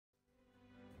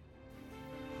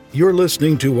You're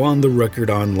listening to On the Record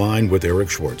Online with Eric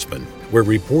Schwartzman, where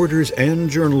reporters and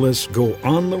journalists go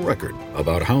on the record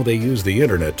about how they use the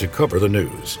internet to cover the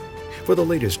news. For the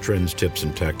latest trends, tips,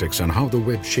 and tactics on how the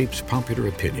web shapes popular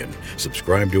opinion,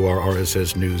 subscribe to our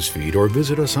RSS news feed or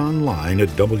visit us online at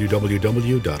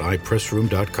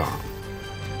www.ipressroom.com.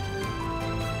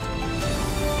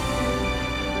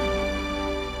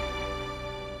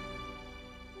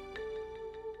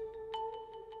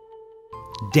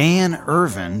 Dan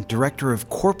Irvin, Director of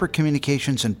Corporate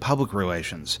Communications and Public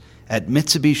Relations at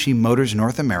Mitsubishi Motors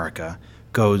North America,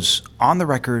 goes on the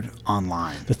record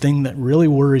online. The thing that really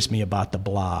worries me about the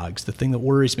blogs, the thing that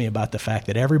worries me about the fact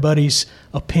that everybody's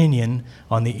opinion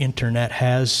on the internet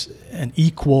has an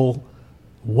equal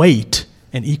weight,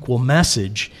 an equal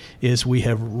message, is we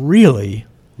have really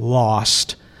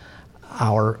lost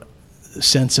our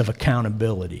sense of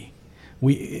accountability.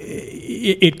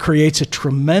 It creates a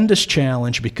tremendous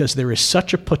challenge because there is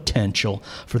such a potential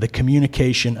for the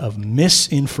communication of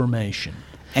misinformation.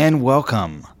 And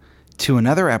welcome to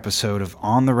another episode of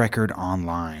On the Record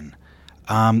Online.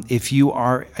 If you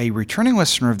are a returning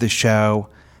listener of this show,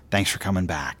 thanks for coming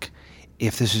back.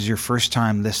 If this is your first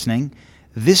time listening,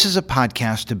 this is a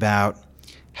podcast about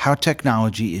how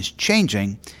technology is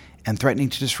changing and threatening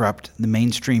to disrupt the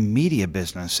mainstream media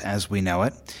business as we know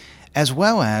it, as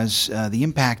well as the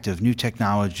impact of new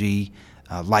technology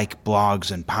like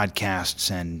blogs and podcasts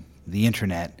and the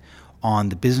internet on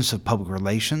the business of public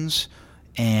relations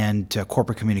and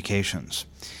corporate communications.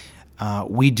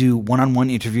 We do one-on-one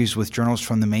interviews with journalists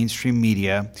from the mainstream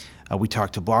media. We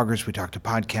talk to bloggers, we talk to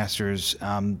podcasters,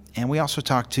 and we also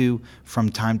talk to, from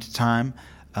time to time,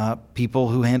 people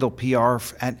who handle PR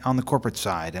on the corporate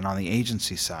side and on the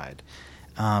agency side.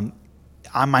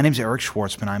 My name is Eric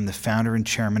Schwartzman. I'm the founder and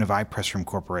chairman of iPressroom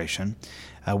Corporation.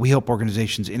 We help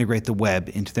organizations integrate the web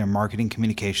into their marketing,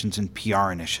 communications, and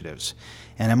PR initiatives.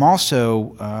 And I'm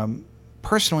also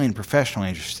personally and professionally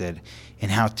interested in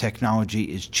how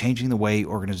technology is changing the way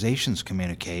organizations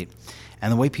communicate and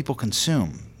the way people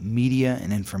consume media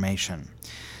and information.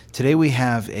 Today we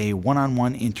have a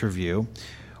one-on-one interview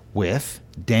with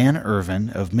Dan Irvin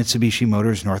of Mitsubishi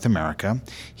Motors North America.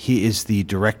 He is the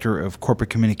Director of Corporate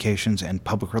Communications and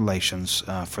Public Relations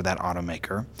for that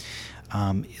automaker.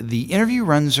 The interview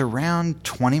runs around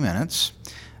 20 minutes.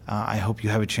 I hope you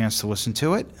have a chance to listen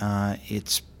to it.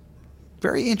 It's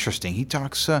very interesting. He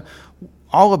talks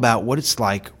all about what it's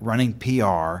like running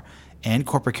PR and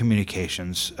corporate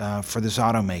communications for this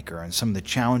automaker and some of the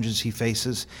challenges he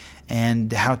faces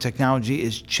and how technology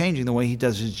is changing the way he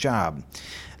does his job.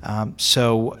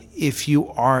 So if you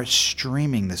are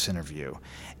streaming this interview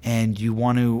and you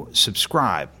want to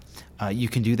subscribe, you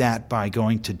can do that by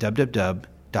going to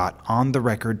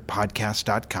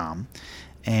www.ontherecordpodcast.com.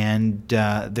 And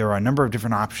there are a number of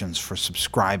different options for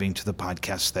subscribing to the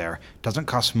podcast there. It doesn't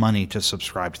cost money to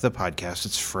subscribe to the podcast.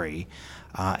 It's free.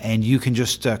 And you can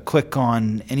just click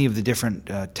on any of the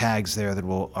different tags there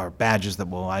or badges that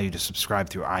will allow you to subscribe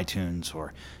through iTunes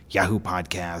or Yahoo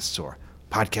Podcasts or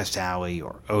Podcast Alley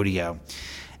or Odeo.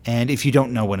 And if you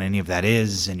don't know what any of that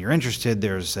is and you're interested,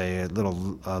 there's a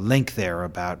little link there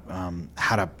about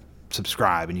how to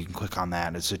subscribe, and you can click on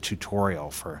that. It's a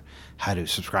tutorial for how to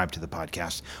subscribe to the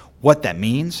podcast. What that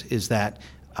means is that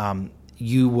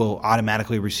you will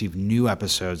automatically receive new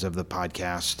episodes of the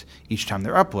podcast each time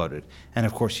they're uploaded. And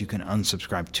of course, you can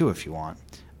unsubscribe too if you want,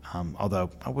 although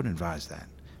I wouldn't advise that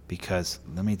because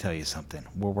let me tell you something.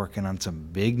 We're working on some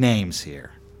big names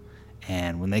here.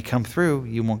 And when they come through,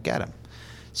 you won't get them.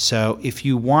 So if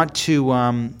you want to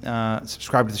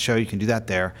subscribe to the show, you can do that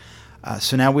there.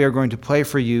 So now we are going to play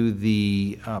for you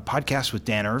the podcast with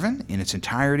Dan Irvin in its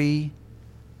entirety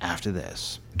after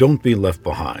this. Don't be left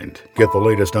behind. Get the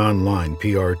latest online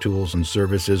PR tools and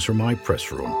services from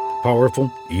iPressroom.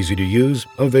 Powerful, easy to use,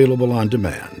 available on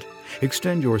demand.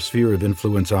 Extend your sphere of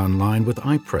influence online with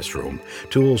iPressroom,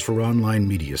 tools for online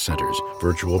media centers,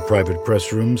 virtual private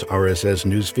press rooms, RSS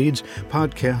news feeds,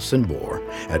 podcasts, and more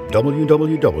at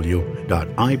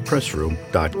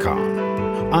www.ipressroom.com.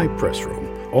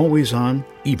 iPressroom, always on,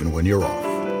 even when you're off.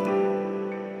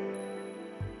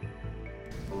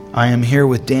 I am here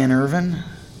with Dan Irvin,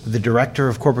 the Director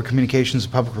of Corporate Communications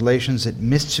and Public Relations at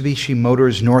Mitsubishi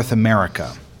Motors North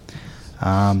America.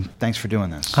 Thanks for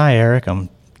doing this. Hi, Eric. I'm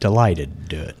delighted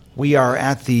to do it. We are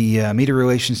at the Media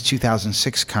Relations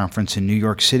 2006 conference in New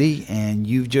York City, and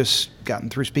you've just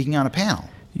gotten through speaking on a panel.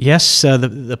 Yes,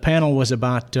 the panel was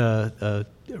about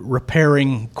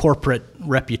repairing corporate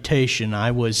reputation. I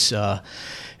was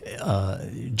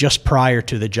just prior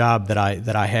to the job that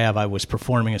I have, I was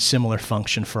performing a similar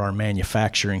function for our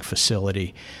manufacturing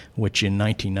facility, which in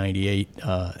 1998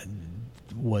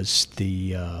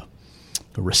 the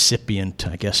recipient,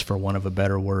 I guess, for want of a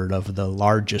better word, of the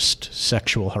largest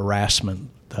sexual harassment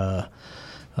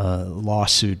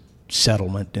lawsuit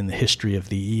settlement in the history of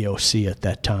the EOC at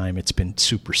that time. It's been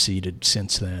superseded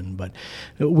since then. But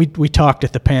we talked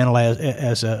at the panel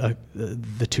as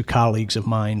the two colleagues of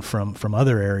mine from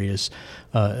other areas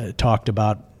talked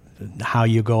about how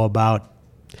you go about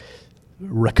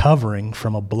recovering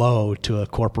from a blow to a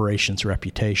corporation's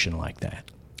reputation like that.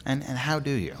 And how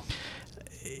do you?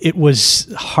 It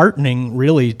was heartening,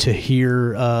 really, to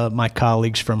hear my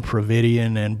colleagues from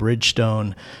Providian and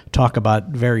Bridgestone talk about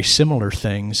very similar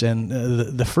things. And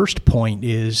the first point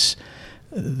is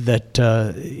that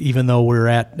even though we're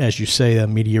at, as you say, a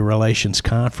media relations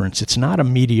conference, it's not a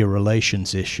media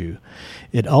relations issue.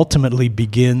 It ultimately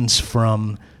begins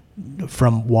from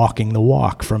walking the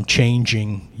walk, from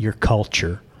changing your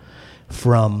culture,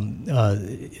 from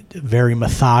very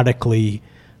methodically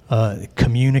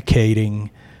communicating.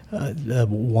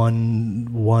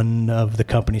 One of the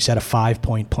companies had a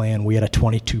 5-point plan. We had a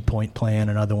 22-point plan.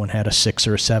 Another one had a 6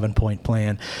 or a 7-point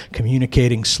plan.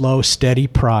 Communicating slow, steady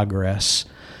progress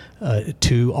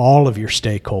to all of your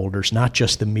stakeholders, not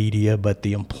just the media, but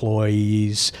the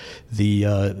employees,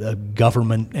 the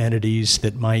government entities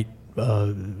that might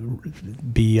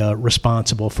be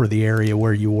responsible for the area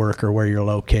where you work or where you're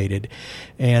located,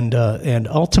 and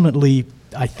ultimately,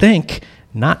 I think,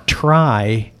 not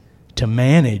try to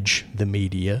manage the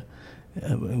media.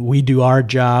 We do our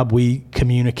job. We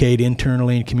communicate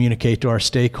internally and communicate to our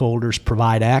stakeholders,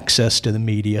 provide access to the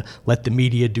media, let the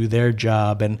media do their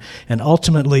job. And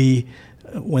ultimately,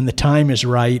 when the time is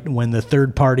right, when the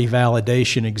third-party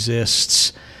validation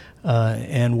exists,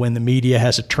 and when the media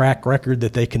has a track record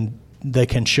that they can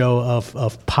show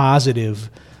of positive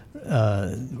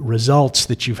results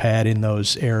that you've had in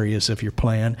those areas of your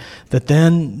plan, that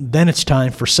then it's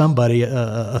time for somebody,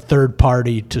 a third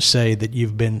party, to say that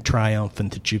you've been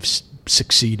triumphant, that you've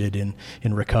succeeded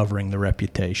in recovering the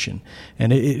reputation.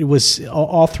 And it was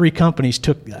all three companies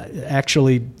took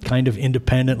actually kind of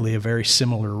independently a very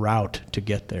similar route to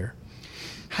get there.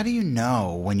 How do you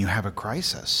know when you have a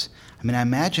crisis? I mean, I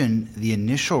imagine the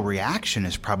initial reaction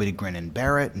is probably to grin and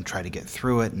bear it and try to get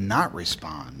through it and not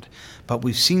respond. But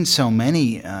we've seen so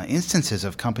many instances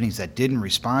of companies that didn't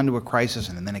respond to a crisis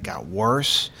and then it got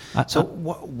worse. So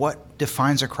what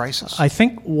defines a crisis? I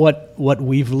think what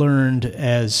we've learned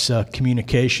as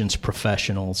communications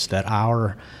professionals, that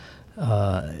our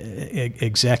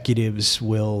executives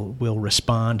will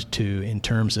respond to in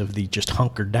terms of the just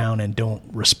hunker down and don't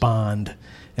respond,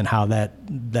 and how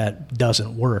that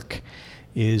doesn't work,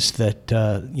 is that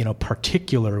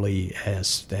particularly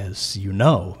as you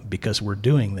know, because we're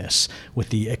doing this with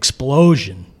the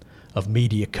explosion of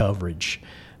media coverage,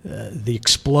 the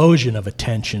explosion of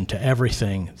attention to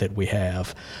everything that we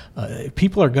have,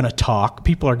 people are going to talk,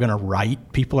 people are going to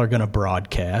write, people are going to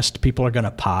broadcast, people are going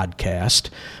to podcast.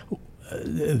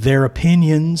 Their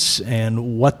opinions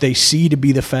and what they see to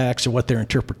be the facts or what their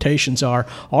interpretations are,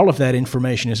 all of that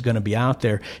information is going to be out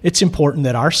there. It's important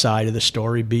that our side of the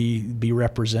story be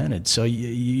represented. So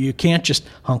you can't just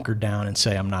hunker down and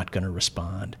say, I'm not going to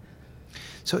respond.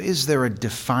 So is there a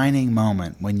defining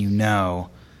moment when you know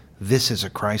this is a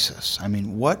crisis? I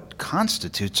mean, what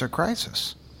constitutes a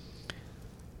crisis?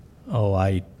 Oh,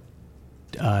 I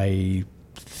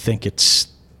think it's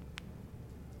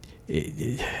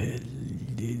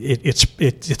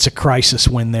a crisis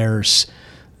when there's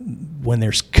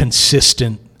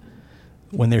consistent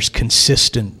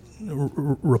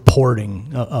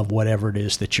reporting of whatever it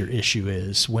is that your issue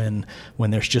is, when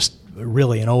there's just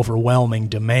really an overwhelming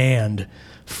demand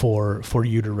for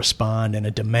you to respond and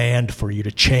a demand for you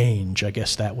to change. I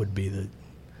guess that would be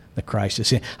the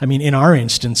crisis. I mean, in our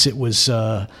instance, it was.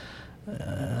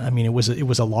 It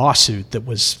was a lawsuit that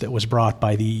was brought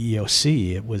by the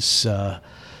EEOC. It was,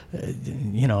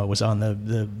 it was on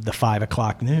the 5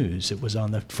 o'clock news. It was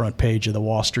on the front page of the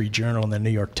Wall Street Journal and the New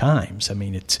York Times. I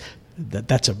mean,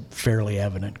 that's a fairly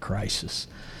evident crisis.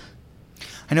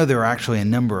 I know there are actually a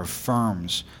number of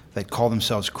firms that call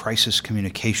themselves crisis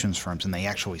communications firms, and they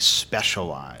actually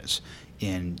specialize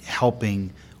in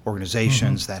helping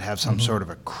organizations that have some sort of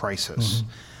a crisis.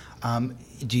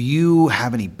 Do you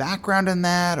have any background in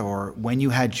that, or when you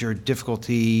had your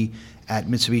difficulty at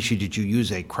Mitsubishi, did you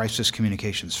use a crisis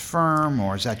communications firm,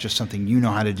 or is that just something you know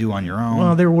how to do on your own?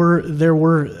 Well, there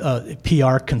were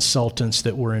PR consultants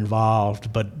that were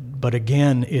involved, but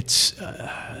again, it's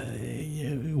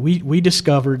we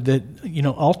discovered that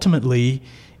ultimately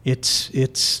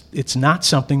it's not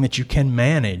something that you can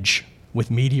manage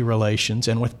with media relations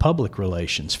and with public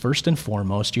relations. First and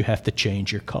foremost, you have to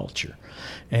change your culture,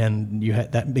 and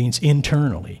that means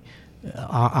internally.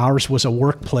 Ours was a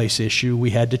workplace issue.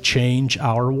 We had to change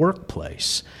our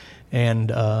workplace. And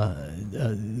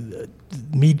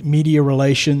media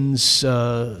relations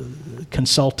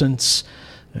consultants,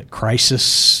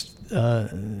 crisis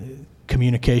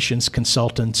communications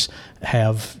consultants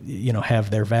have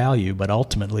their value, but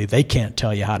ultimately they can't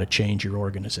tell you how to change your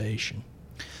organization.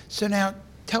 So now,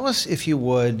 tell us, if you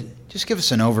would, just give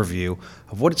us an overview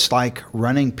of what it's like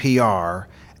running PR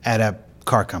at a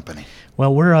car company.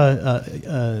 Well, we're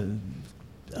a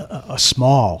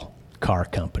small car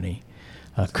company.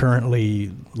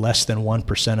 Currently less than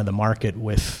 1% of the market,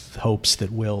 with hopes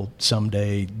that we'll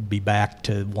someday be back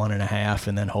to 1.5%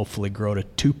 and then hopefully grow to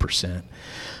 2%.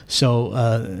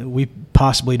 So we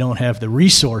possibly don't have the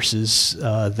resources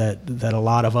that a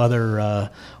lot of other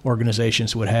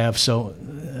organizations would have. So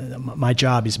my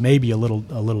job is maybe a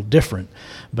little different.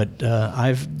 But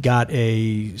I've got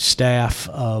a staff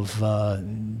of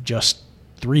just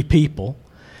 3 people,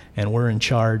 and we're in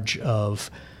charge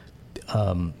of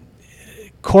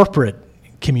corporate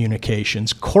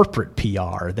communications, corporate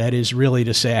PR. That is really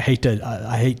to say, I hate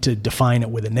to define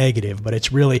it with a negative, but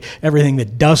it's really everything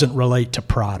that doesn't relate to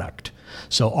product.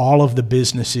 So all of the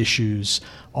business issues,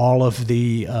 all of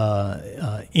the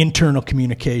internal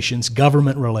communications,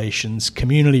 government relations,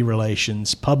 community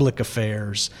relations, public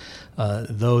affairs,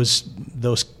 those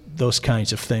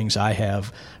kinds of things I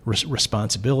have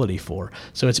responsibility for.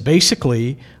 So it's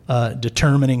basically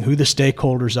determining who the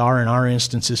stakeholders are. In our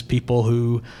instances, people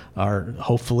who are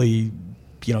hopefully,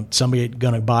 somebody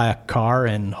going to buy a car,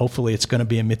 and hopefully it's going to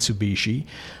be a Mitsubishi.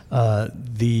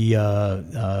 The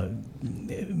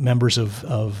members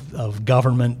of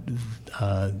government,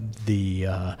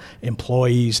 the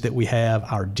employees that we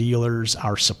have, our dealers,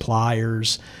 our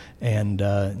suppliers,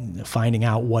 and finding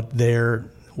out what their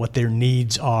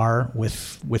needs are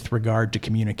with regard to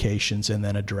communications, and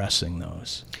then addressing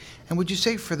those. And would you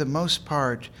say, for the most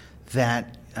part,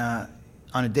 that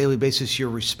on a daily basis you're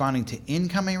responding to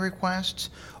incoming requests,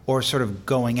 or sort of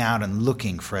going out and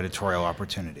looking for editorial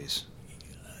opportunities?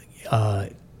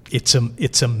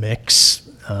 It's a mix.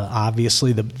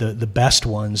 Obviously, the best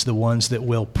ones, the ones that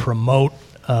will promote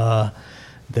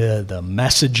the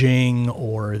messaging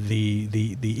or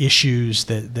the issues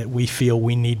that we feel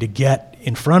we need to get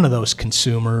in front of those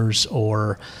consumers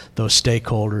or those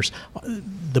stakeholders.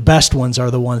 The best ones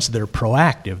are the ones that are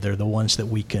proactive. They're the ones that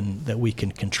we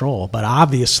can control. But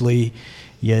obviously,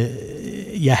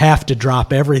 you have to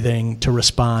drop everything to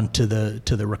respond to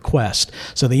the request.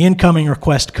 So the incoming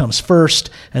request comes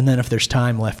first, and then if there's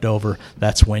time left over,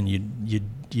 that's when you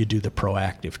do the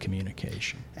proactive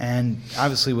communication. And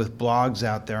obviously, with blogs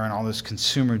out there and all this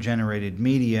consumer-generated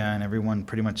media and everyone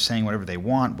pretty much saying whatever they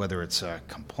want, whether it's a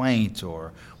complaint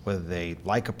or whether they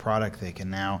like a product, they can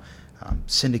now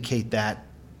syndicate that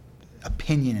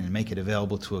opinion and make it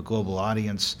available to a global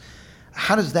audience.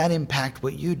 How does that impact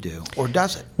what you do, or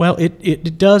does it? Well,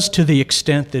 it does, to the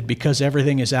extent that because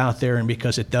everything is out there and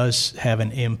because it does have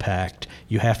an impact,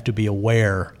 you have to be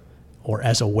aware, or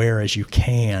as aware as you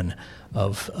can,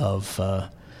 of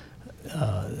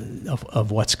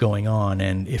what's going on.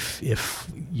 And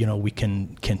if we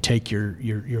can take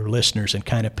your listeners and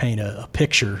kind of paint a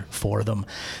picture for them,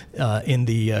 in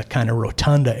the kind of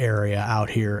rotunda area out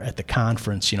here at the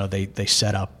conference, they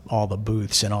set up all the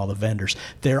booths and all the vendors.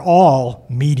 They're all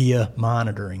media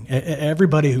monitoring.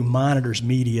 Everybody who monitors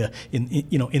media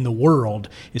in the world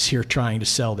is here trying to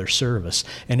sell their service,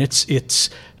 and it's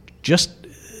just,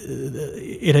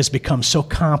 it has become so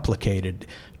complicated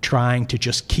trying to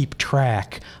just keep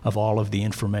track of all of the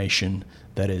information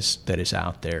that is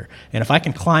out there. And if I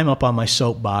can climb up on my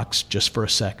soapbox just for a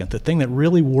second, the thing that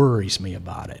really worries me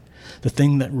about it, the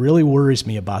thing that really worries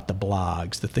me about the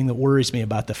blogs, the thing that worries me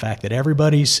about the fact that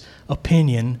everybody's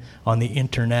opinion on the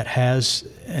internet has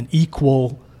an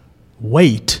equal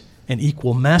weight, an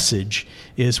equal message,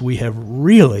 is we have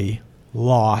really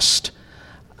lost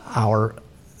our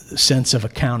sense of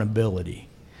accountability.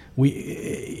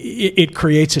 It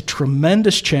creates a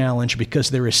tremendous challenge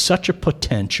because there is such a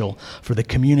potential for the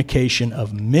communication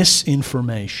of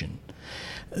misinformation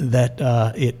that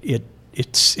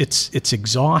it's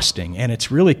exhausting, and it's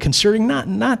really concerning,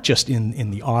 not just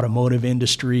in the automotive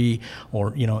industry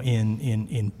or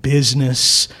in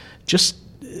business. Just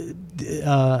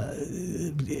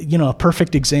a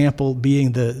perfect example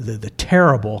being the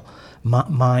terrible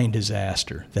mine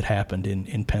disaster that happened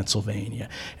in Pennsylvania,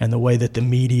 and the way that the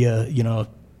media,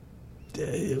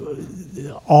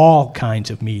 all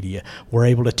kinds of media, were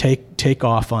able to take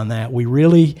off on that. We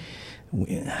really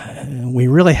we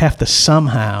really have to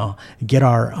somehow get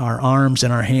our arms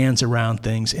and our hands around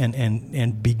things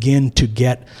and begin to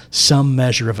get some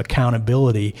measure of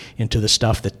accountability into the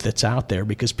stuff that's out there,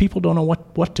 because people don't know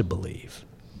what to believe.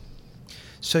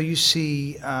 So you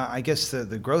see, I guess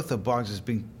the growth of blogs is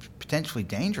being potentially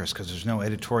dangerous because there's no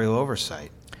editorial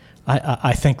oversight.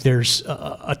 I think there's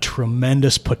a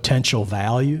tremendous potential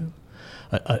value.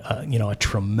 A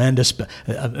tremendous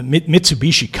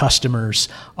Mitsubishi customers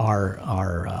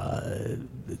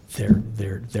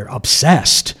they're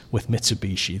obsessed with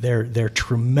Mitsubishi. They're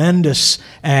tremendous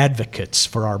advocates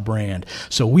for our brand.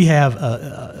 So we have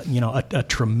a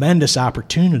tremendous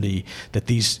opportunity that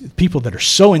these people that are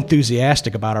so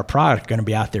enthusiastic about our product are going to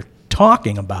be out there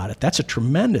talking about it. That's a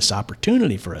tremendous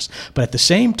opportunity for us. But at the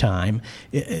same time,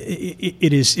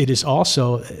 it is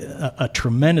also a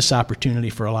tremendous opportunity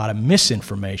for a lot of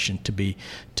misinformation to be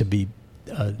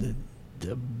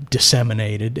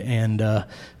disseminated, and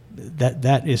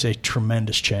that is a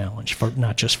tremendous challenge for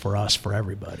not just for us, for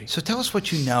everybody. So tell us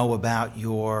what you know about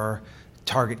your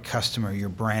target customer, your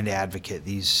brand advocate,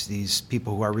 these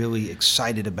people who are really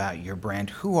excited about your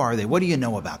brand. Who are they? What do you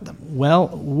know about them? Well,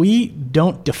 we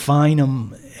don't define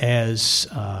them as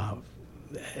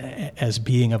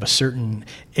being of a certain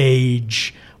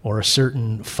age or a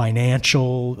certain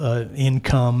financial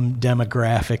income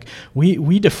demographic.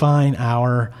 We define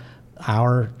our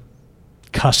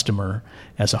customer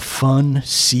as a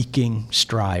fun-seeking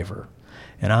striver,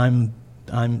 and I'm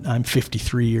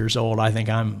 53 years old. I think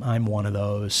I'm one of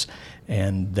those.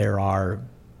 And there are,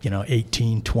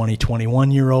 18, 20,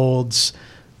 21-year-olds.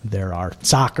 There are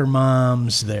soccer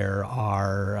moms. There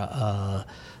are,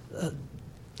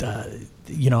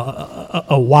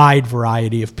 a wide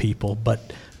variety of people.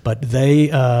 But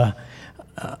they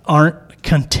aren't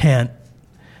content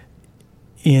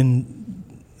in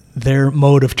their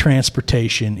mode of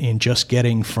transportation in just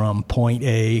getting from point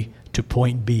A to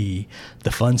point B.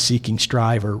 The fun-seeking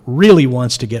striver really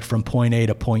wants to get from point A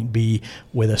to point B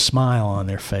with a smile on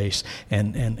their face,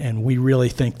 and we really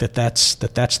think that's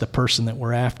the person that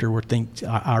we're after. We think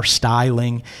our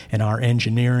styling and our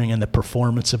engineering and the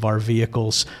performance of our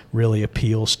vehicles really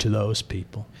appeals to those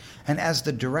people. And as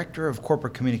the Director of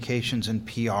Corporate Communications and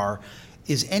PR,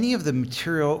 is any of the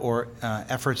material or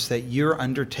efforts that you're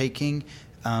undertaking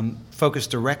focused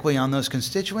directly on those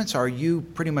constituents, or are you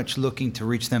pretty much looking to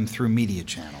reach them through media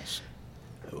channels?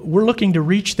 We're looking to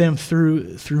reach them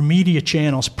through media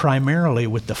channels, primarily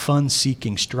with the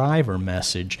fun-seeking striver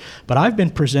message. But I've been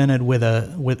presented with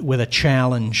a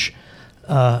challenge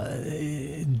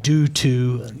due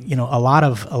to a lot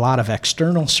of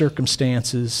external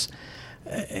circumstances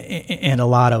and a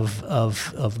lot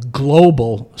of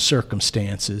global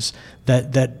circumstances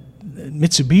that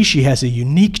Mitsubishi has a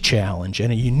unique challenge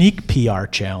and a unique PR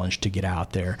challenge to get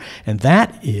out there, and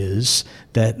that is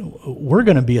that we're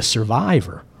going to be a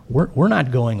survivor. We're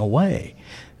not going away,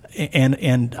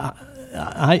 and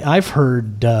I've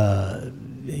heard a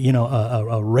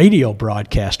radio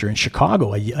broadcaster in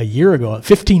Chicago a year ago,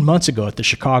 15 months ago at the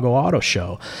Chicago Auto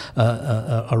Show,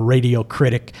 a radio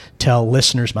critic tell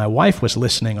listeners, my wife was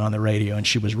listening on the radio and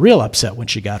she was real upset when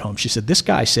she got home. She said, this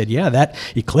guy said, yeah, that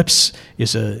Eclipse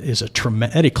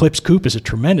that Eclipse Coupe is a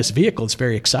tremendous vehicle. It's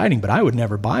very exciting, but I would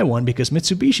never buy one because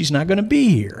Mitsubishi's not going to be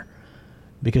here,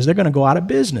 because they're going to go out of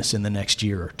business in the next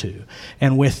year or two.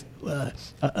 And with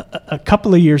a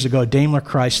couple of years ago, Daimler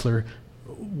Chrysler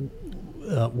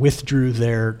withdrew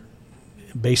their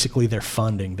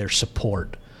funding, their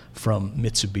support from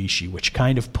Mitsubishi, which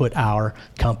kind of put our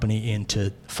company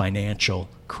into financial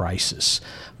crisis.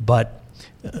 But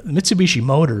Mitsubishi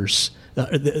Motors,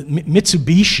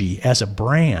 Mitsubishi as a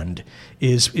brand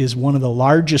is one of the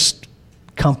largest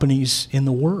companies in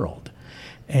the world.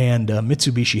 And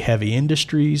Mitsubishi Heavy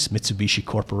Industries, Mitsubishi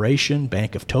Corporation,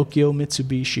 Bank of Tokyo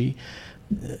Mitsubishi,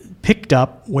 picked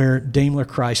up where Daimler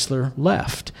Chrysler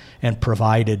left and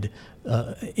provided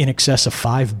in excess of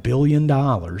 $5 billion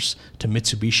to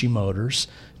Mitsubishi Motors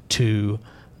to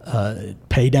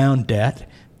pay down debt,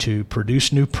 to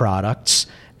produce new products,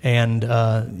 and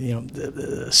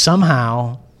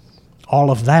somehow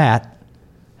all of that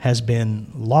has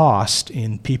been lost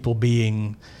in people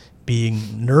being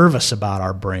nervous about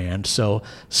our brand. So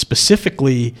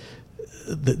specifically,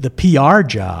 the PR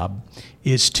job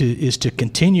is to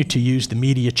continue to use the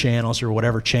media channels or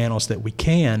whatever channels that we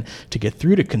can to get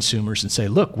through to consumers and say,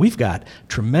 look, we've got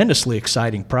tremendously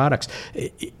exciting products.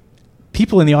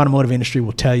 People in the automotive industry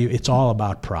will tell you it's all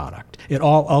about product. It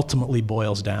all ultimately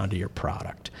boils down to your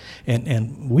product.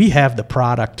 And we have the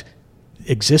product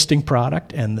existing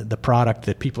product and the product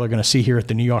that people are going to see here at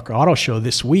the New York Auto Show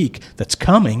this week that's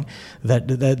coming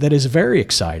that is very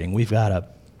exciting. We've got a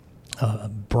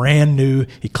brand new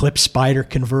Eclipse Spider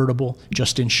convertible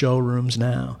just in showrooms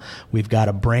now. We've got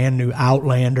a brand new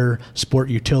Outlander sport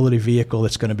utility vehicle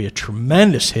that's going to be a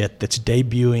tremendous hit that's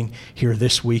debuting here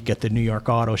this week at the New York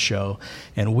Auto Show.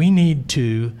 And we need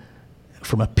to,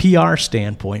 from a PR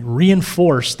standpoint,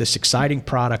 reinforce this exciting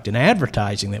product and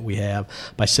advertising that we have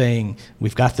by saying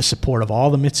we've got the support of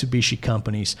all the Mitsubishi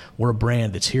companies. We're a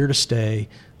brand that's here to stay.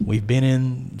 We've been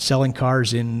in selling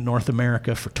cars in North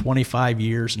America for 25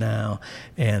 years now,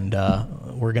 and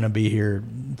we're going to be here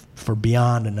for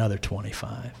beyond another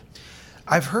 25.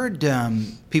 I've heard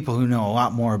people who know a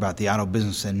lot more about the auto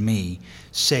business than me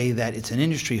say that it's an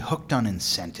industry hooked on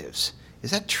incentives.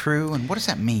 Is that true, and what does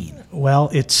that mean?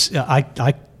 Well, it's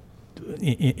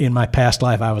in my past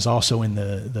life, I was also in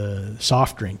the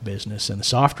soft drink business, and the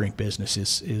soft drink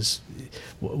business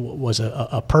was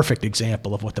a perfect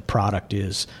example of what the product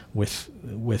is with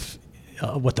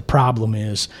what the problem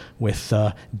is with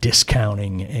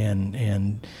discounting,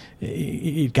 and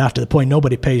it got to the point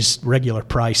nobody pays regular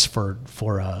price for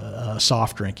a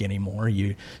soft drink anymore.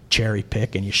 You cherry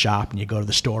pick and you shop and you go to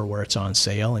the store where it's on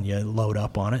sale and you load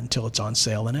up on it until it's on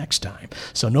sale the next time.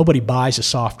 So nobody buys a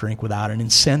soft drink without an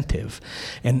incentive,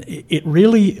 and it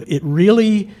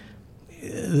really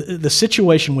the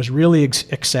situation was really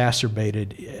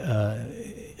exacerbated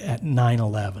at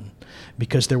 9/11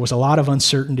 because there was a lot of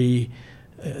uncertainty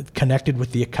connected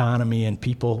with the economy, and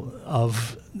people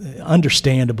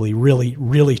understandably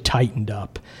really tightened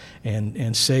up,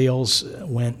 and sales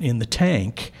went in the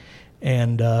tank.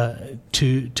 And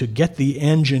to get the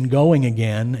engine going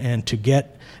again, and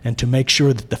to make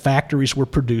sure that the factories were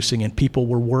producing and people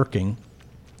were working,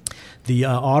 the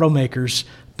automakers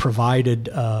provided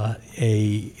a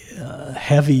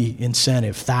heavy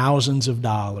incentive, thousands of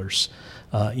dollars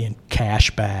in cash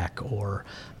back or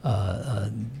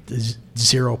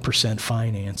 0%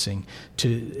 financing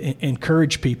to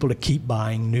encourage people to keep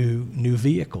buying new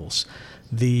vehicles.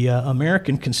 The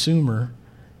American consumer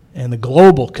and the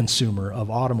global consumer of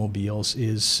automobiles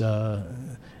is the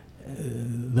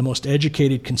most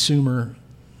educated consumer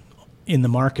in the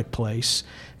marketplace,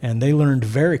 and they learned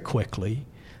very quickly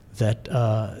that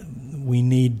we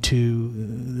need to,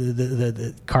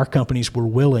 the car companies were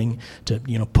willing to,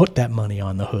 put that money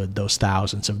on the hood, those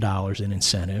thousands of dollars in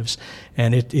incentives,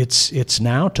 and it's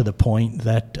now to the point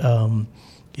that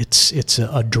it's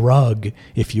a drug,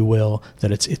 if you will,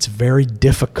 that it's very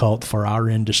difficult for our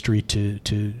industry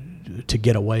to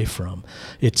get away from.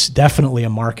 It's definitely a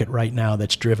market right now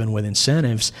that's driven with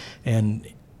incentives, and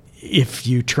if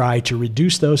you try to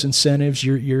reduce those incentives,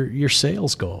 your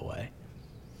sales go away.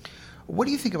 What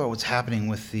do you think about what's happening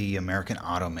with the American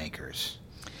automakers?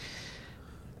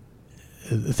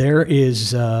 There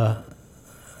is a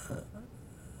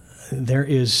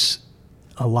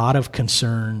lot of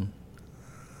concern,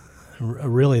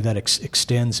 really, that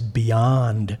extends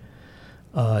beyond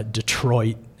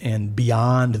Detroit and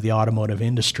beyond the automotive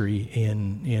industry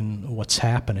in what's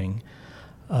happening.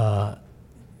 And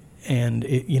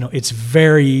it's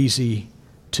very easy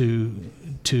to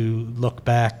look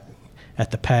back at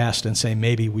the past and say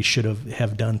maybe we should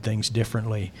have done things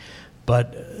differently.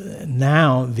 But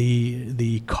now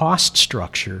the cost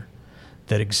structure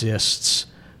that exists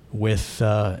with,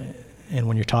 and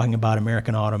when you're talking about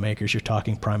American automakers, you're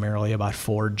talking primarily about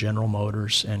Ford, General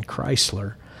Motors, and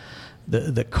Chrysler.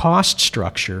 The cost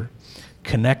structure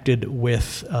connected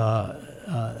with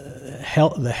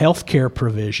the healthcare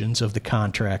provisions of the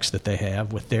contracts that they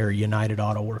have with their United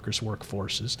Auto Workers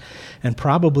workforces, and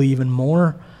probably even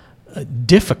more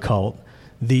difficult,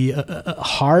 the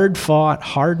hard-fought,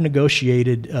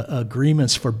 hard-negotiated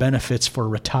agreements for benefits for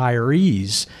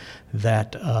retirees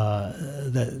that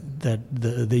the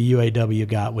UAW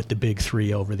got with the big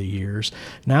three over the years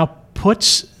now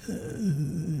puts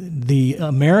the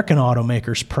American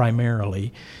automakers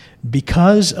primarily,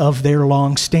 because of their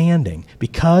long standing,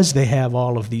 because they have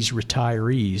all of these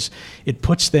retirees, it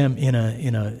puts them in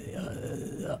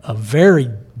a very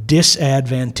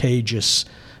disadvantageous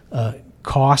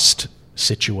cost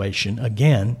situation.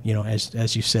 Again,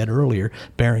 as you said earlier,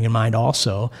 bearing in mind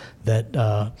also that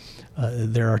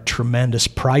there are tremendous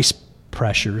price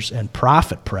pressures and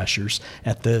profit pressures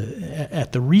at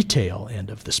the retail end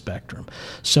of the spectrum.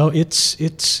 So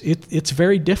it's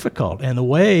very difficult, and the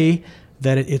way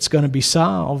that it's going to be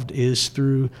solved is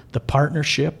through the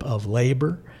partnership of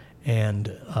labor and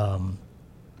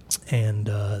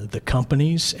the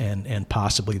companies and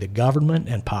possibly the government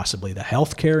and possibly the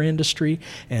healthcare industry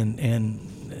and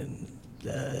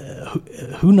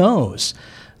who knows.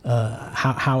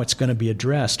 how it's going to be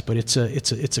addressed. But it's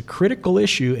a critical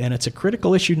issue, and it's a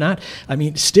critical issue.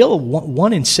 Still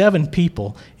 1 in 7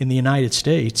 people in the United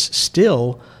States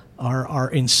still are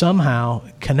in somehow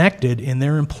connected in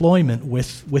their employment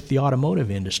with the automotive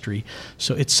industry.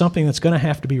 So it's something that's going to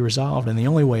have to be resolved, and the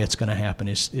only way it's going to happen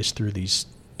is through these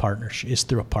partnerships,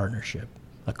 through a partnership,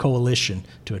 a coalition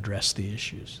to address the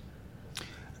issues.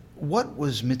 What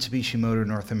was Mitsubishi Motor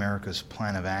North America's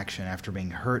plan of action after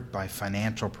being hurt by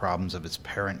financial problems of its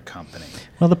parent company?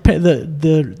 Well,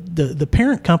 the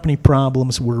parent company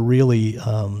problems were really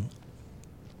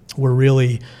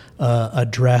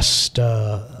addressed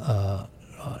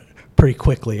pretty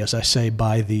quickly, as I say,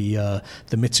 by the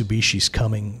Mitsubishis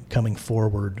coming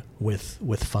forward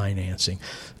with financing.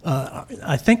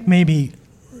 I think maybe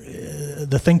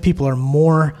the thing people are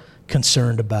more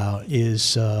concerned about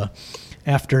is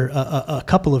after a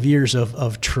couple of years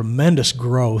of tremendous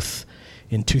growth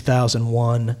in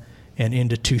 2001 and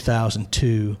into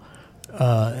 2002,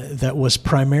 that was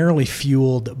primarily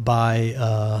fueled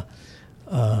by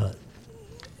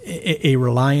a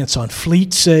reliance on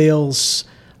fleet sales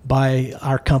by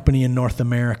our company in North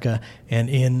America, and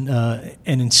in an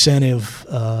incentive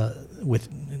with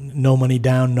no money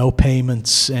down, no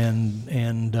payments,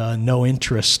 and no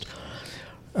interest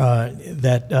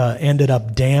that ended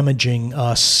up damaging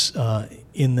us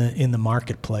in the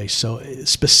marketplace. So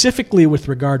specifically with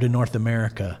regard to North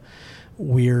America,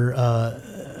 we're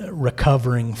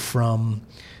recovering from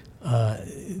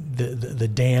the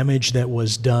damage that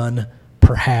was done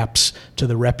perhaps to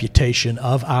the reputation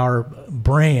of our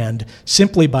brand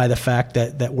simply by the fact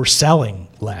that we're selling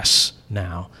less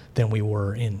now than we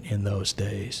were in those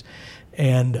days.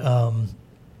 And the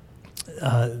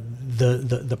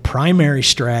primary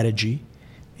strategy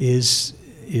is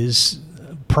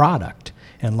product,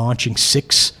 and launching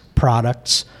 6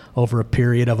 products over a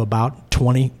period of about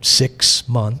 26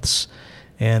 months.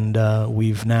 And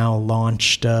we've now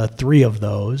launched 3 of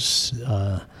those.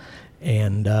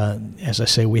 And as I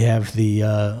say, we have the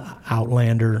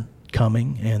Outlander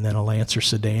coming, and then a Lancer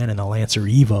sedan and a Lancer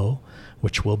Evo,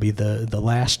 which will be the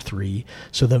last 3.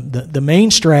 So the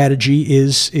main strategy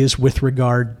is with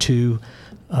regard to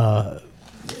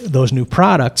those new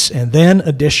products, and then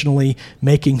additionally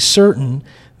making certain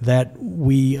that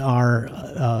we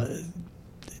are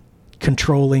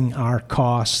controlling our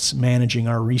costs, managing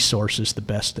our resources the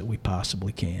best that we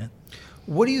possibly can.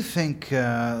 What do you think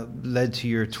led to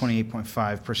your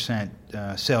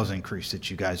 28.5% sales increase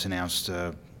that you guys announced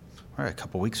a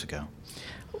couple weeks ago?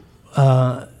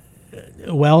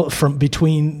 Well, from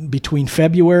between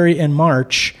February and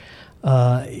March,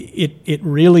 it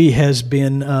really has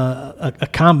been a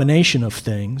combination of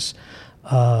things,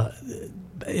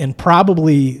 and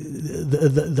probably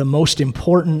the most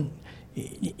important.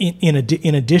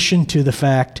 In addition to the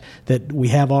fact that we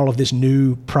have all of this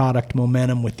new product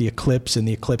momentum with the Eclipse and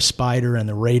the Eclipse Spider and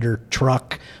the Raider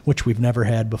truck, which we've never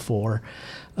had before,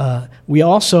 we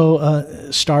also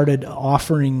started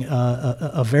offering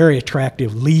a very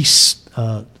attractive lease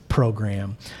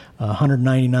program,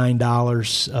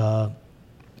 $199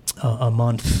 a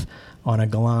month on a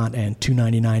Galant and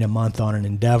 $299 a month on an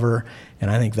Endeavor,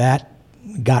 and I think that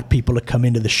got people to come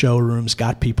into the showrooms,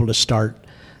 got people to start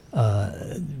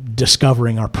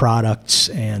discovering our products,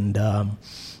 and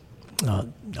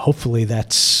hopefully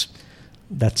that's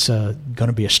going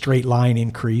to be a straight line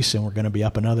increase, and we're going to be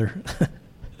up another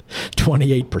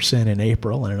 28% in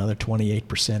April and another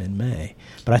 28% in May.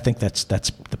 But I think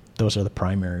those are the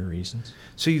primary reasons.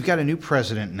 So you've got a new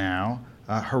president now,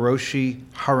 Hiroshi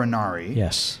Harinari.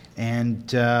 Yes.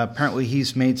 And apparently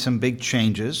he's made some big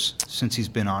changes since he's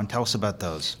been on. Tell us about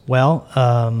those. Well,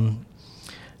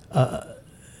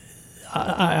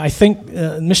 I think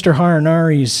Mr.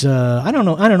 Harinari's I don't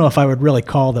know if I would really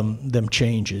call them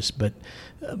changes, but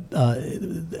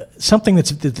something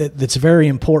that's very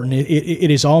important. It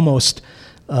is almost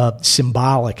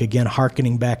symbolic. Again,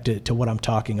 hearkening back to what I'm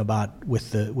talking about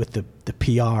with the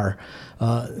PR.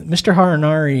 Mr.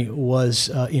 Harinari was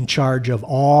in charge of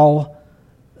all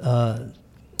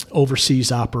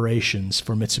overseas operations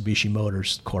for Mitsubishi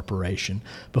Motors Corporation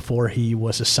before he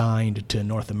was assigned to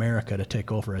North America to take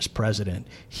over as president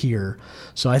here.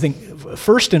 So I think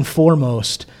first and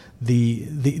foremost,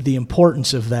 the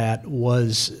importance of that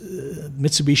was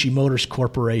Mitsubishi Motors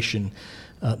Corporation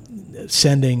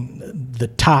sending the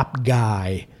top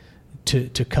guy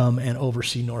to come and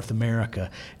oversee North America,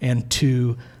 and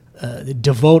to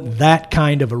devote that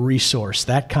kind of a resource,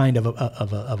 that kind of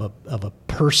a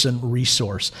person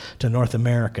resource to North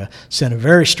America, send a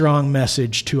very strong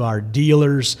message to our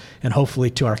dealers and hopefully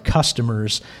to our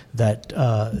customers that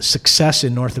success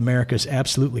in North America is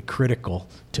absolutely critical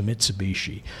to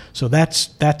Mitsubishi. So that's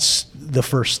the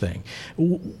first thing.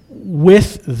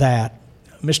 With that,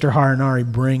 Mr.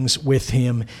 Harinari brings with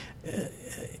him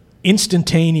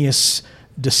instantaneous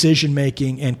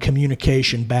decision-making and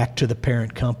communication back to the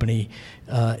parent company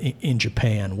in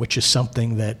Japan, which is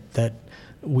something that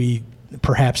we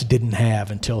perhaps didn't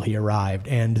have until he arrived.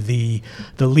 And the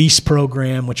lease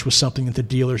program, which was something that the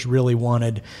dealers really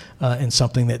wanted and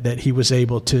something that he was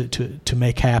able to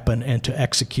make happen and to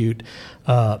execute,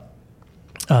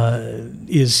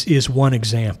 is one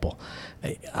example.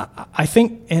 I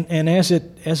think, and as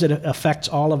it affects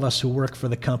all of us who work for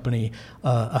the company,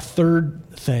 a third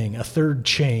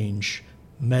change,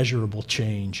 measurable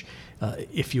change,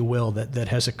 if you will, that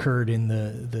has occurred in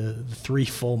the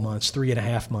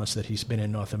 3.5 months that he's been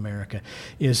in North America,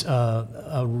 is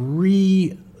a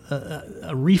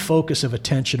refocus of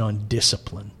attention on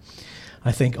discipline.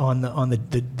 I think on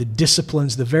the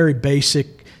disciplines, the very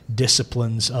basic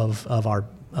disciplines of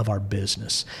our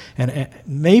business, and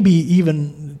maybe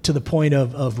even to the point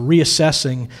of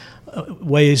reassessing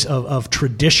ways of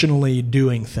traditionally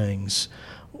doing things,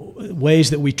 ways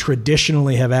that we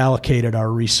traditionally have allocated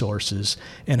our resources,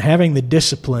 and having the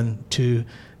discipline to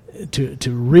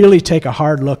really take a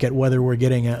hard look at whether we're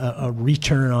getting a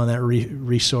return on that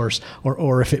resource,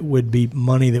 or if it would be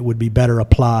money that would be better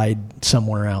applied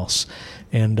somewhere else.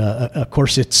 And of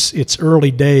course, it's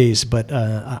early days, but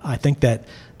I think that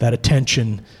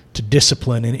attention to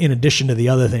discipline, and in addition to the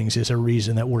other things, is a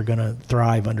reason that we're going to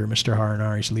thrive under Mr.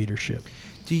 Harinari's leadership.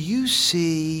 Do you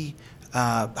see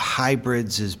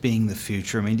hybrids as being the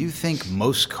future? I mean, do you think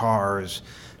most cars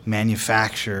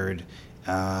manufactured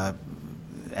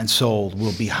and sold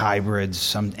will be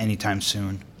hybrids anytime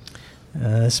soon?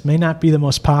 This may not be the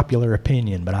most popular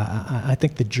opinion, but I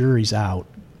think the jury's out.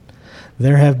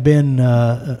 There have been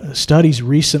studies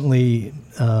recently,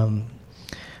 and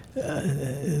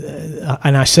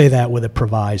I say that with a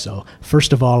proviso.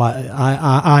 First of all,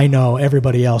 I know,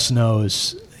 everybody else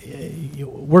knows,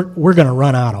 we're going to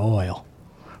run out of oil.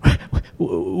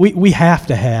 We have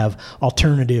to have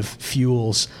alternative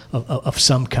fuels of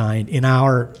some kind in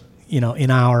our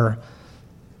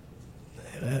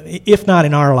if not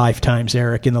in our lifetimes,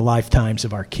 Eric, in the lifetimes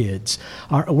of our kids.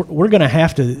 We're going to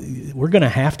have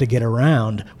to get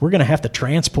around. We're going to have to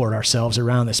transport ourselves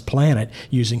around this planet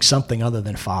using something other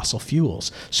than fossil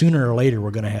fuels. Sooner or later, we're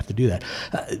going to have to do that.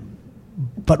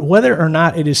 But whether or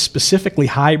not it is specifically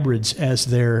hybrids as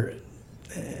they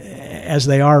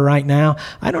are right now,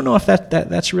 I don't know if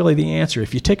that's really the answer.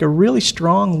 If you take a really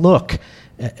strong look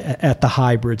at the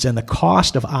hybrids and the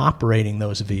cost of operating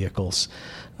those vehicles,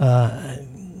 I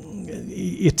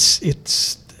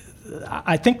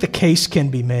think the case can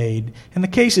be made, and the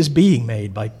case is being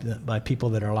made by people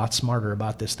that are a lot smarter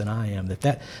about this than I am,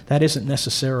 that isn't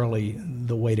necessarily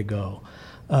the way to go.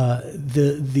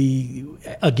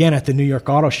 Again, at the New York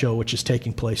Auto Show, which is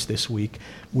taking place this week,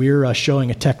 we're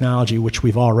showing a technology which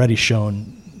we've already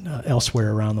shown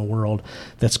elsewhere around the world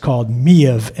that's called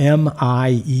MIEV,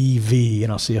 M-I-E-V,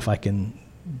 and I'll see if I can.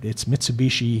 It's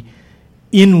Mitsubishi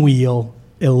in-wheel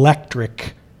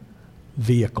electric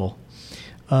vehicle.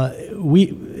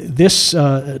 This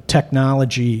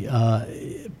technology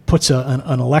puts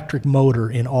an electric motor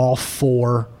in all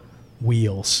four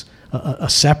wheels, a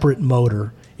separate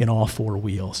motor in all four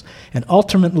wheels. And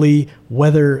ultimately,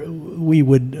 whether we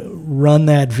would run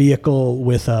that vehicle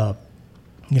with a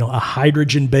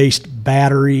hydrogen-based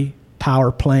battery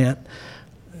power plant,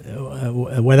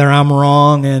 whether I'm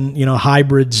wrong and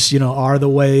hybrids are the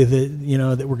way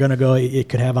that we're going to go. It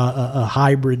could have a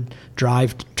hybrid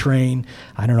drivetrain.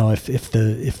 I don't know if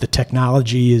the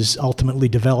technology is ultimately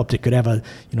developed. It could have a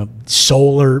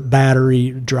solar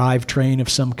battery drivetrain of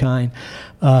some kind.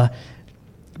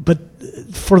 But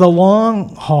for the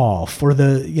long haul, for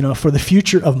the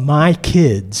future of my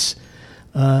kids,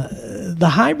 the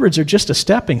hybrids are just a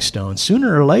stepping stone.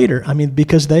 Sooner or later,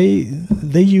 because they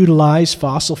utilize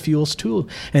fossil fuels too,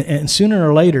 and sooner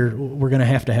or later we're going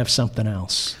to have something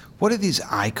else. What are these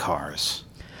iCars?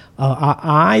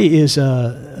 I is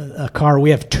a car.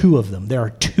 We have two of them. There are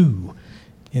two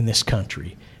in this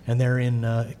country, and they're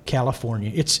in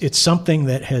California. It's something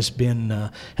that has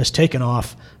taken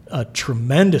off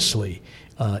tremendously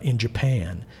in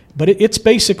Japan. But it's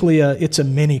basically it's a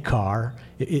mini car.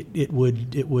 It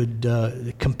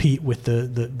would compete with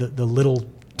the little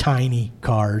tiny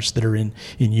cars that are in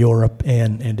Europe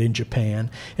and in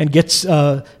Japan, and gets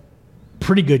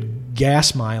pretty good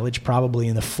gas mileage, probably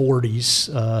in the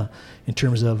 40s in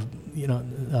terms of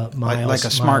miles. Like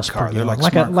a smart car. They're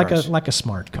like a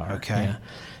smart car. Okay. Yeah.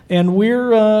 And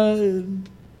we're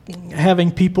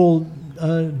having people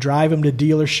drive them to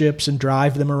dealerships and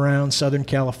drive them around Southern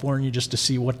California just to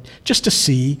see what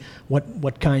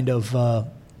kind of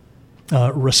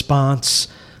response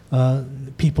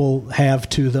people have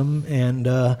to them,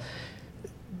 and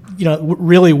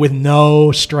really with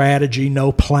no strategy,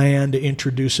 no plan to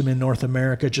introduce them in North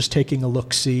America, just taking a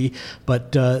look-see.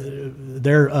 But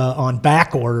they're on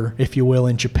back order, if you will,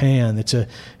 in Japan. It's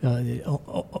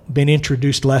been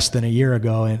introduced less than a year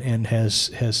ago and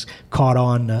has caught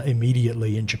on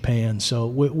immediately in Japan. So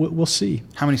we'll see.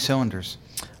 How many cylinders?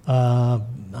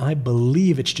 I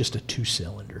believe it's just a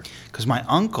 2-cylinder. Because my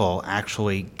uncle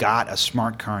actually got a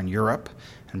smart car in Europe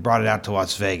and brought it out to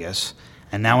Las Vegas.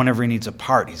 And now whenever he needs a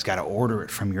part, he's got to order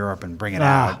it from Europe and bring it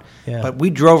out. Yeah. But we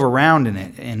drove around in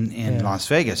it in Las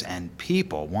Vegas, and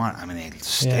people they're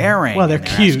staring. Well, they're and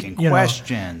cute, asking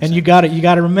questions. And you got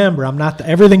to remember, I'm not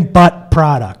everything but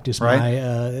product is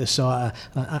right. So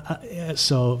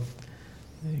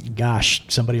gosh,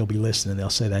 somebody will be listening.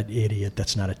 They'll say, that idiot,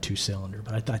 that's not a 2-cylinder.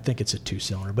 But I think it's a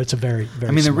 2-cylinder. But it's a very,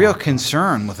 very the small real car.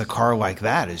 concern with a car like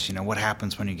that is, what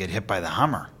happens when you get hit by the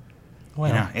Hummer?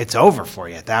 Well, it's over for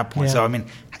you at that point. Yeah. So,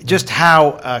 just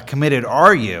how committed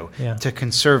are you Yeah. to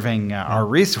conserving our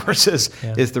resources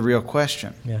Yeah. is the real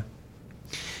question. Yeah.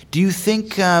 Do you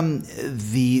think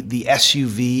the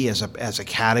SUV as a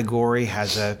category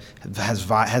has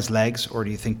legs, or do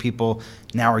you think people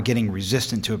now are getting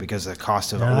resistant to it because the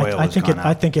cost of oil has gone up?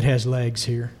 I think it has legs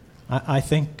here. I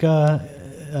think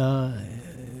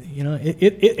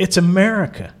it's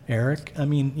America, Eric.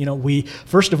 We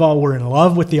first of all, we're in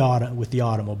love with the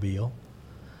automobile,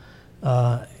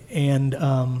 and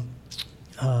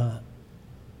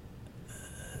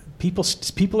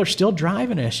people are still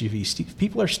driving SUVs.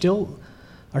 People are still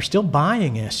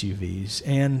buying SUVs,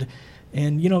 and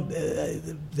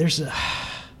there's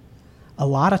a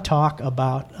lot of talk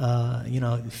about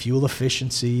fuel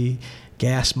efficiency,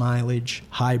 gas mileage,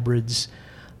 hybrids.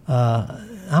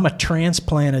 I'm a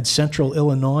transplanted Central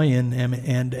Illinoisan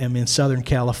and am in Southern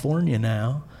California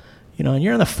now. And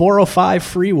you're on the 405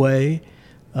 freeway,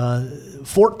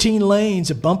 14 lanes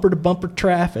of bumper-to-bumper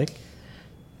traffic.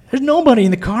 There's nobody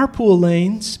in the carpool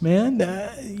lanes, man.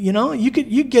 You could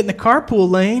get in the carpool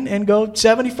lane and go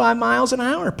 75 miles an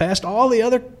hour past all the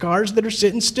other cars that are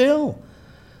sitting still.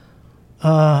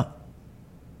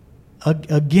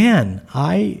 Again,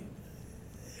 I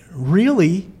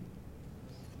really,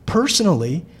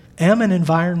 personally, am an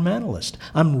environmentalist.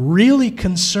 I'm really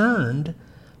concerned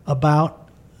about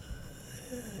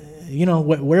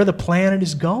where the planet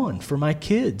is going for my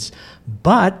kids.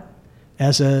 But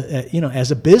as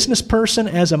a business person,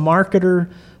 as a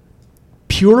marketer,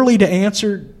 purely to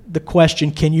answer the question,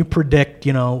 can you predict,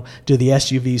 do the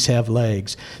SUVs have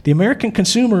legs? The American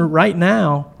consumer right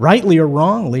now, rightly or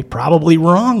wrongly, probably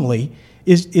wrongly,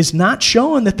 is not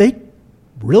showing that they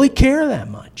really care that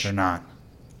much. They're not.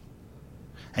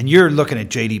 And you're looking at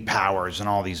J.D. Powers and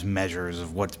all these measures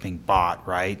of what's being bought,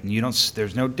 right? And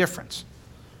there's no difference.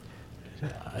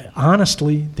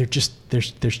 Honestly, there's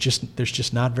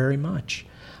just not very much.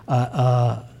 There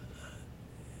are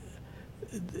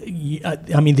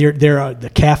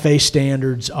the CAFE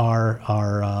standards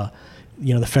are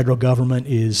the federal government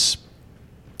has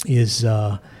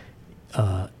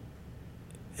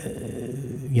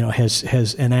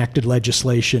enacted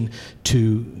legislation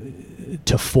to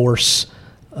force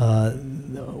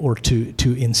or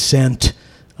to incent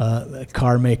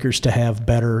car makers to have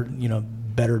better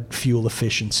fuel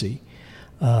efficiency,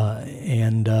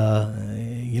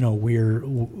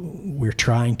 we're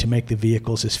trying to make the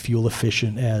vehicles as fuel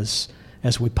efficient as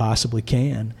we possibly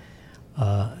can,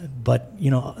 but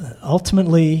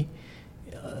ultimately,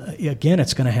 again,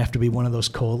 it's going to have to be one of those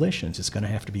coalitions. It's going to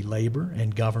have to be labor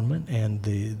and government and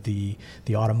the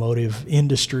automotive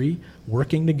industry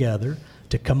working together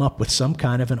to come up with some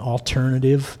kind of an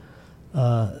alternative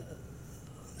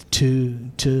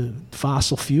to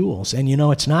fossil fuels. And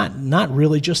it's not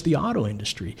really just the auto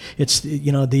industry. It's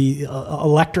the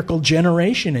electrical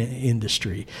generation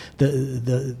industry.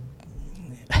 We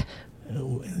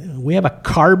have a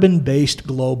carbon-based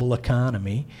global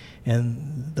economy,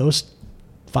 and those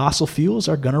fossil fuels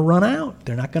are going to run out.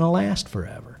 They're not going to last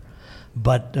forever.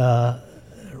 But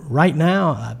right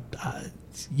now,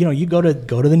 you go to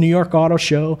the New York Auto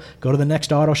Show, go to the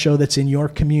next auto show that's in your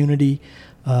community.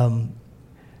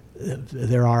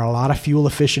 There are a lot of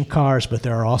fuel-efficient cars, but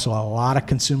there are also a lot of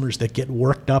consumers that get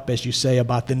worked up, as you say,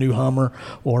 about the new Hummer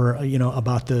or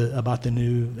about the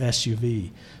new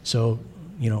SUV. So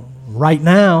right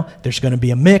now there's going to be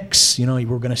a mix. We're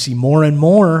going to see more and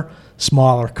more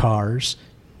smaller cars.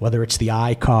 whether it's the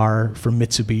iCar from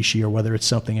Mitsubishi or whether it's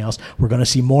something else. We're going to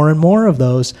see more and more of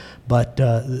those, but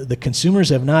the consumers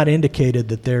have not indicated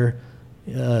that they're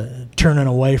turning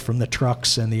away from the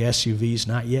trucks and the SUVs,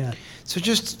 not yet. So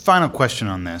just final question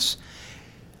on this.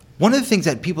 One of the things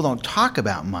that people don't talk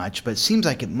about much, but it seems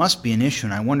like it must be an issue,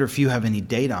 and I wonder if you have any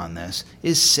data on this,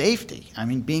 is safety. I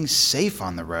mean, being safe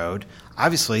on the road.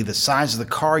 Obviously, the size of the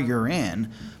car you're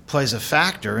in plays a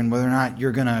factor in whether or not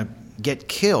you're going to get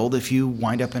killed if you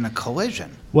wind up in a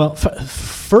collision. Well,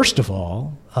 first of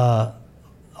all,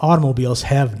 automobiles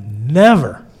have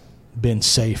never been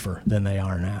safer than they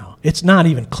are now. It's not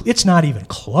even close,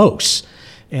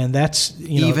 and that's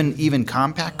even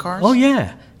compact cars. Oh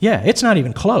yeah, it's not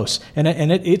even close, and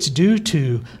it's due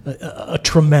to a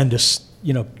tremendous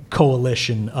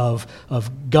coalition of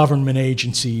government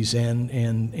agencies and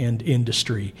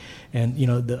industry, and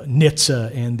the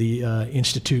NHTSA and the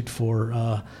Institute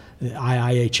for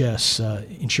IIHS,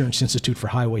 Insurance Institute for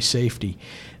Highway Safety.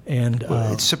 And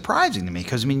it's surprising to me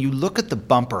because, you look at the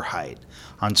bumper height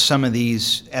on some of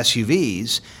these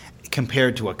SUVs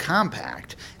compared to a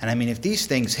compact, and if these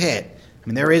things hit,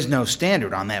 there is no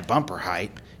standard on that bumper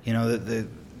height. The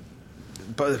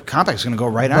compact's going to go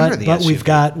right under the SUV.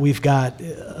 But we've got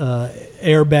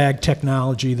airbag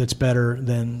technology that's better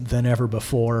than ever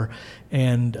before,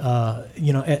 and at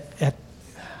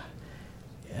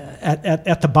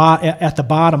the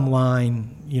bottom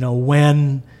line,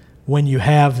 when you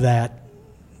have that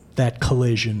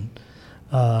collision,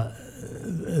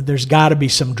 there's got to be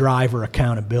some driver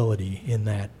accountability in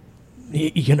that,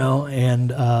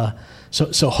 and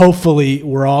so hopefully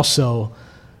we're also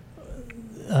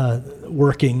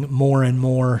working more and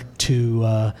more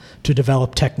to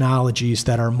develop technologies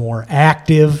that are more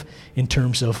active in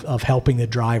terms of helping the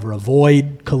driver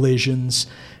avoid collisions.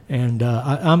 And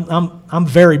I'm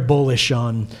very bullish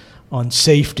on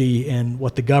safety and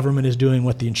what the government is doing,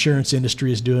 what the insurance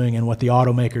industry is doing, and what the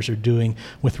automakers are doing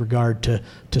with regard to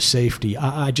safety.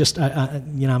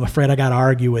 I'm afraid I got to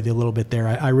argue with you a little bit there.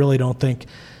 I really don't think,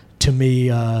 to me,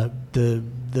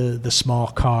 the small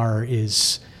car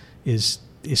is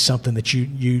something that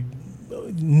you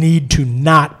need to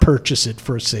not purchase it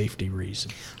for a safety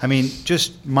reason.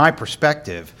 Just my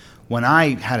perspective. When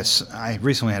I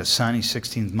recently had a son, he's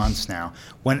 16 months now,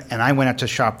 and I went out to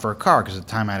shop for a car because at the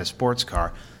time I had a sports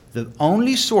car. The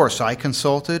only source I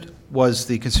consulted was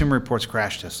the Consumer Reports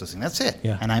crash test listing. That's it.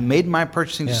 Yeah. And I made my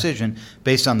purchasing decision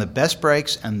based on the best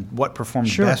brakes and what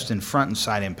performed best in front and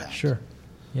side impact. Sure.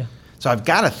 Yeah. So I've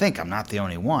got to think I'm not the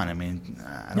only one. I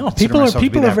don't people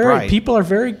are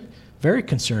very, very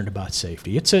concerned about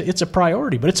safety. It's a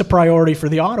priority, but it's a priority for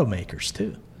the automakers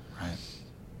too.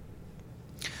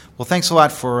 Well, thanks a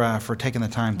lot for taking the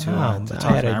time to talk.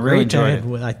 I really enjoyed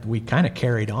it. We kind of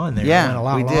carried on there. Yeah, it went a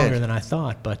lot longer than I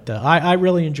thought, but I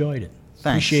really enjoyed it.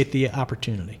 Thanks. Appreciate the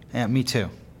opportunity. Yeah, me too.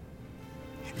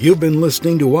 You've been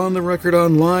listening to On the Record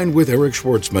Online with Eric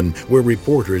Schwartzman, where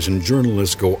reporters and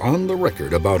journalists go on the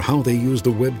record about how they use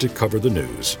the web to cover the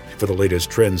news. For the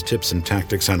latest trends, tips, and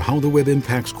tactics on how the web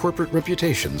impacts corporate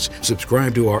reputations,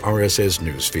 subscribe to our RSS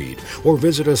newsfeed or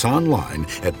visit us online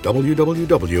at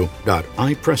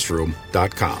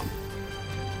www.ipressroom.com.